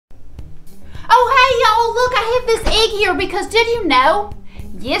Oh, look, I have this egg here because did you know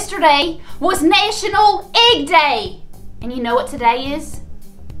yesterday was National Egg Day? And you know what today is?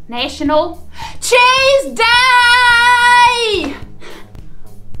 National Cheese Day!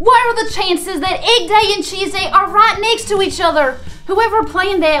 What are the chances that Egg Day and Cheese Day are right next to each other? Whoever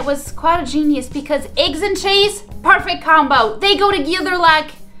planned that was quite a genius because eggs and cheese, perfect combo. They go together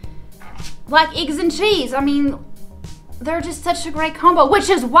like eggs and cheese. I mean, they're just such a great combo, which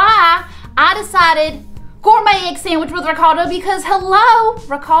is why I decided gourmet egg sandwich with ricotta because hello,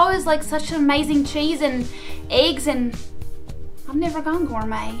 ricotta is like such an amazing cheese and eggs, and I've never gone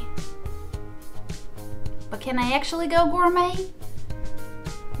gourmet. But can I actually go gourmet?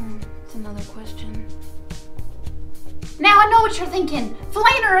 That's another question. Now I know what you're thinking.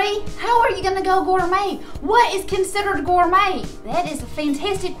 Flannery, how are you gonna go gourmet? What is considered gourmet? That is a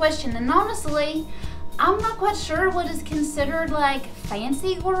fantastic question, and honestly, I'm not quite sure what is considered like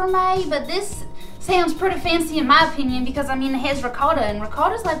fancy gourmet, but this sounds pretty fancy in my opinion because I mean it has ricotta, and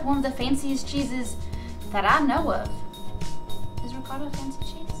ricotta is like one of the fanciest cheeses that I know of. Is ricotta a fancy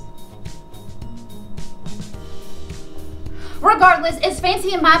cheese? Regardless, it's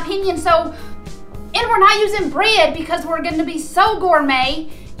fancy in my opinion, so, and we're not using bread because we're gonna be so gourmet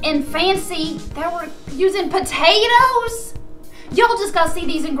and fancy that we're using potatoes. Y'all just gotta see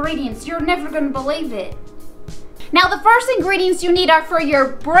these ingredients. You're never gonna believe it. Now the first ingredients you need are for your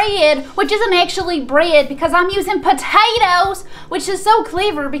bread, which isn't actually bread because I'm using potatoes, which is so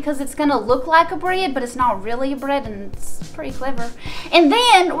clever because it's gonna look like a bread, but it's not really a bread, and it's pretty clever. And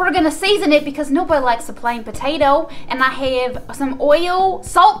then we're gonna season it because nobody likes a plain potato, and I have some oil,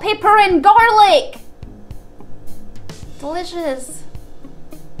 salt, pepper, and garlic. Delicious.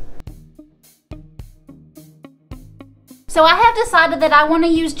 So I have decided that I want to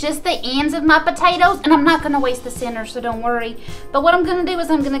use just the ends of my potatoes, and I'm not going to waste the center, so don't worry. But what I'm going to do is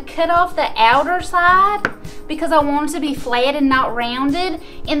I'm going to cut off the outer side because I want it to be flat and not rounded.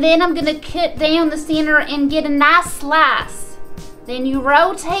 And then I'm going to cut down the center and get a nice slice. Then you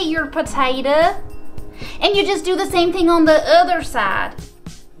rotate your potato, and you just do the same thing on the other side.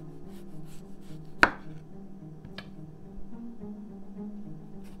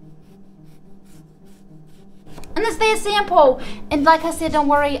 And it's that simple. And like I said, don't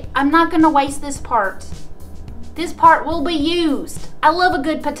worry, I'm not gonna waste this part. This part will be used. I love a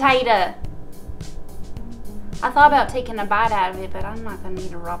good potato. I thought about taking a bite out of it, but I'm not gonna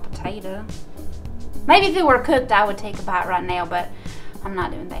eat a raw potato. Maybe if it were cooked, I would take a bite right now, but I'm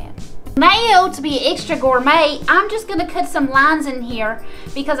not doing that. Now, to be extra gourmet, I'm just gonna cut some lines in here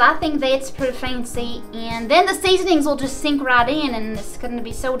because I think that's pretty fancy, and then the seasonings will just sink right in and it's gonna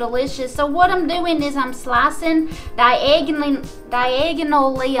be so delicious. So what I'm doing is I'm slicing diagonally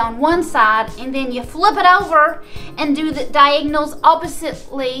on one side, and then you flip it over and do the diagonals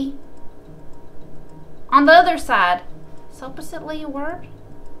oppositely on the other side. Is oppositely a word?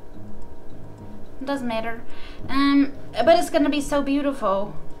 It doesn't matter. But it's gonna be so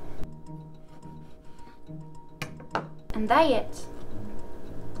beautiful. And that's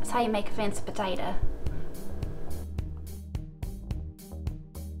how you make a fancy potato.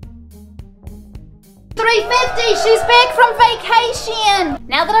 $3.50, she's back from vacation.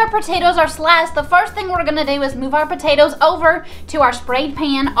 Now that our potatoes are sliced, the first thing we're gonna do is move our potatoes over to our sprayed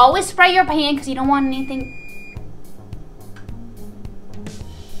pan. Always spray your pan because you don't want anything.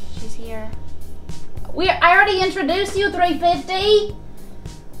 She's here. I already introduced you, $3.50.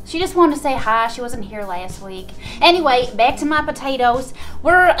 She just wanted to say hi. She wasn't here last week. Anyway, back to my potatoes.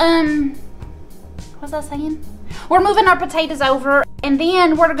 We're, what was I saying? We're moving our potatoes over, and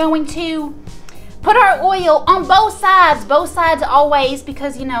then we're going to put our oil on both sides always,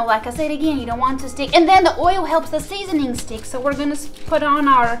 because, you know, like I said again, you don't want it to stick. And then the oil helps the seasoning stick. So we're gonna put on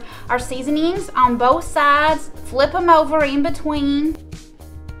our seasonings on both sides, flip them over in between.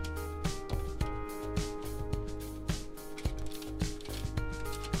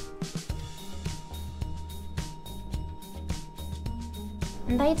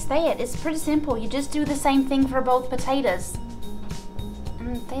 And that's that. It's pretty simple. You just do the same thing for both potatoes.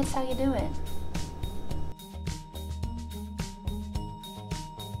 And that's how you do it.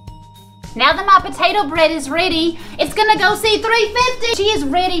 Now that my potato bread is ready, it's gonna go see $3.50. She is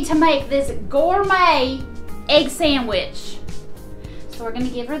ready to make this gourmet egg sandwich. So we're gonna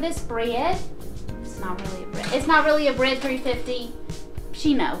give her this bread. It's not really a bread. It's not really a bread, $3.50.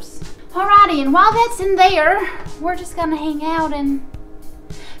 She knows. Alrighty, and while that's in there, we're just gonna hang out and...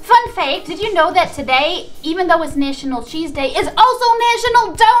 Fun fact, did you know that today, even though it's National Cheese Day, is also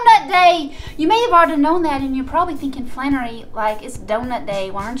National Donut Day? You may have already known that, and you're probably thinking, Flannery, like, it's Donut Day.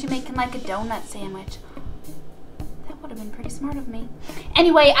 Why aren't you making like a donut sandwich? That would would have been pretty smart of me.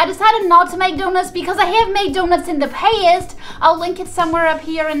 Anyway, I decided not to make donuts because I have made donuts in the past. I'll link it somewhere up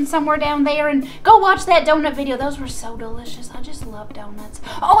here and somewhere down there, and go watch that donut video. Those were so delicious. I just love donuts.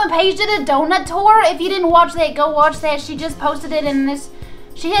 Oh, and Paige did a donut tour. If you didn't watch that, go watch that. She just posted it in this.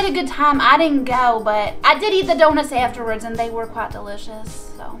 She had a good time. I didn't go, but I did eat the donuts afterwards, and they were quite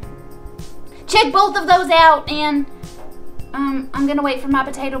delicious. So check both of those out, and I'm gonna wait for my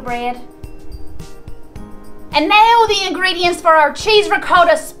potato bread. And now the ingredients for our cheese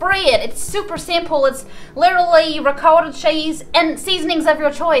ricotta spread. It's super simple. It's literally ricotta cheese and seasonings of your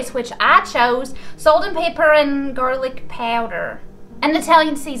choice, which I chose salt and pepper and garlic powder. And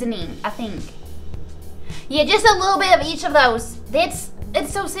Italian seasoning, I think. Yeah, just a little bit of each of those.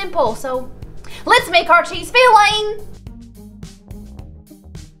 It's so simple. So let's make our cheese filling.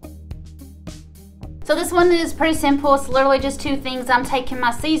 So this one is pretty simple. It's literally just two things. I'm taking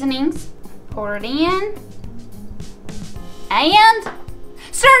my seasonings, pour it in, and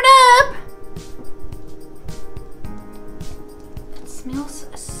stir it up. It smells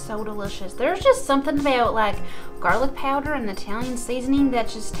so delicious. There's just something about like garlic powder and Italian seasoning that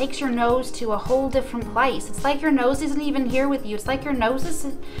just takes your nose to a whole different place. It's like your nose isn't even here with you. It's like your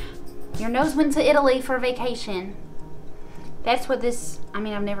nose went to Italy for vacation. That's what this, I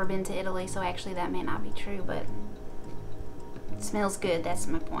mean, I've never been to Italy, so actually that may not be true, but it smells good. That's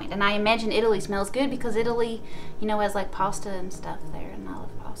my point. And I imagine Italy smells good because Italy, you know, has like pasta and stuff there, and I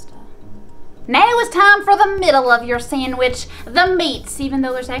love pasta. Now it's time for the middle of your sandwich, the meats. Even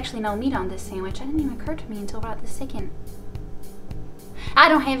though there's actually no meat on this sandwich, it didn't even occur to me until about this second. I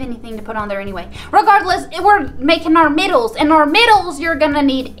don't have anything to put on there anyway. Regardless, we're making our middles. And our middles, you're gonna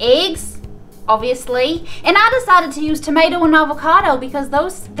need eggs, obviously. And I decided to use tomato and avocado because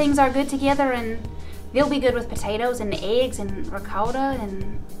those things are good together, and they'll be good with potatoes and eggs and ricotta,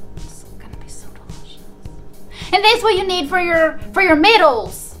 and it's gonna be so delicious. And that's what you need for your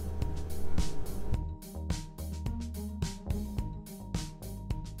middles.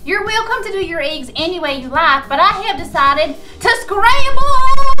 You're welcome to do your eggs any way you like, but I have decided to scramble.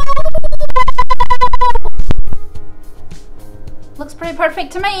 Looks pretty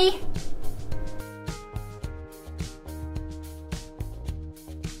perfect to me.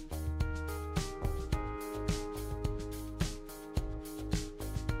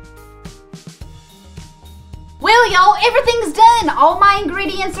 Well, y'all, everything's done. All my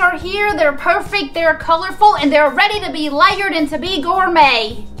ingredients are here. They're perfect, they're colorful, and they're ready to be layered and to be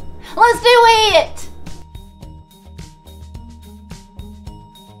gourmet. Let's do it!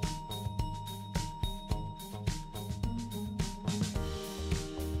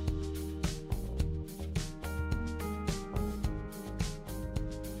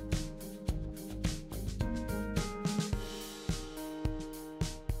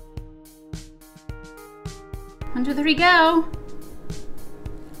 One, two, three, go.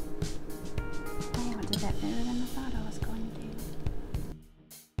 Damn, I did that better than I thought I was going to do.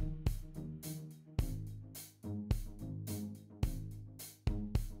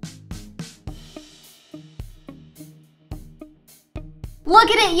 Look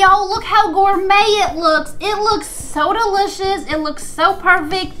at it, y'all. Look how gourmet it looks. It looks so delicious. It looks so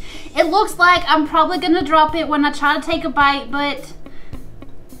perfect. It looks like I'm probably gonna drop it when I try to take a bite, but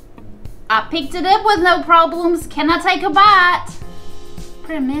I picked it up with no problems. Can I take a bite?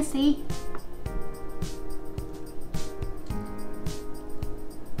 Pretty messy.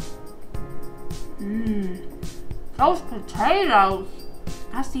 Those potatoes.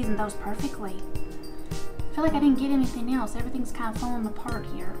 I seasoned those perfectly. I feel like I didn't get anything else. Everything's kind of falling apart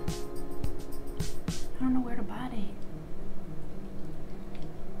here. I don't know where to bite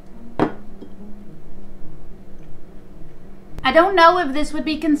it. I don't know if this would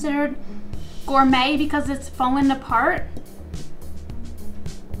be considered gourmet because it's falling apart,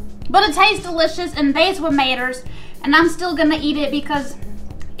 but it tastes delicious, and that's what matters. And I'm still gonna eat it because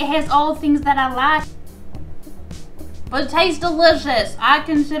it has all the things that I like, but it tastes delicious. I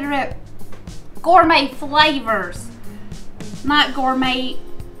consider it gourmet flavors, not gourmet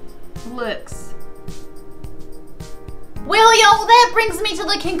looks. Well, y'all, that brings me to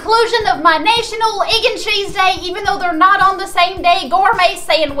the conclusion of my National Egg and Cheese Day, even though they're not on the same day, gourmet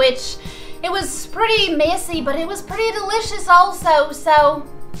sandwich. It was pretty messy, but it was pretty delicious also, so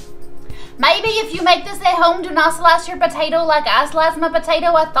maybe if you make this at home, do not slice your potato like I sliced my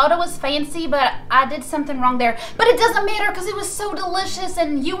potato. I thought it was fancy, but I did something wrong there. But it doesn't matter because it was so delicious,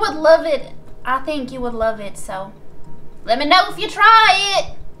 and you would love it. I think you would love it, so let me know if you try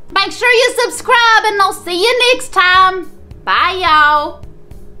it. Make sure you subscribe, and I'll see you next time. Bye, y'all.